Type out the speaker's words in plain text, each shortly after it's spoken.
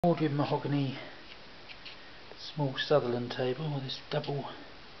Edwardian mahogany small Sutherland table with this double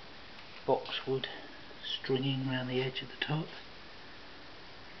boxwood stringing around the edge of the top.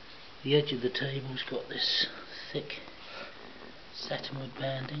 The edge of the table's got this thick satinwood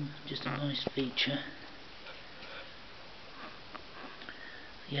banding, just a nice feature.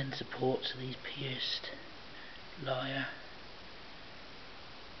 The end supports are these pierced lyre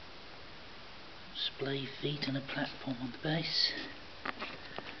splay feet and a platform on the base.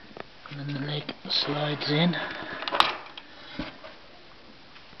 And then the leg slides in. So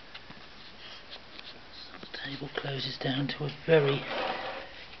the table closes down to a very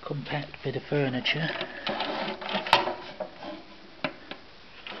compact bit of furniture,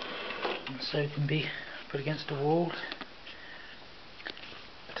 and so can be put against a wall.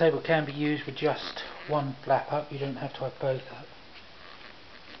 The table can be used with just one flap up, you don't have to have both up.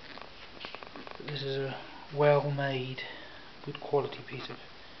 But this is a well made, good quality piece of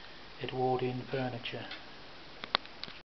Edwardian furniture.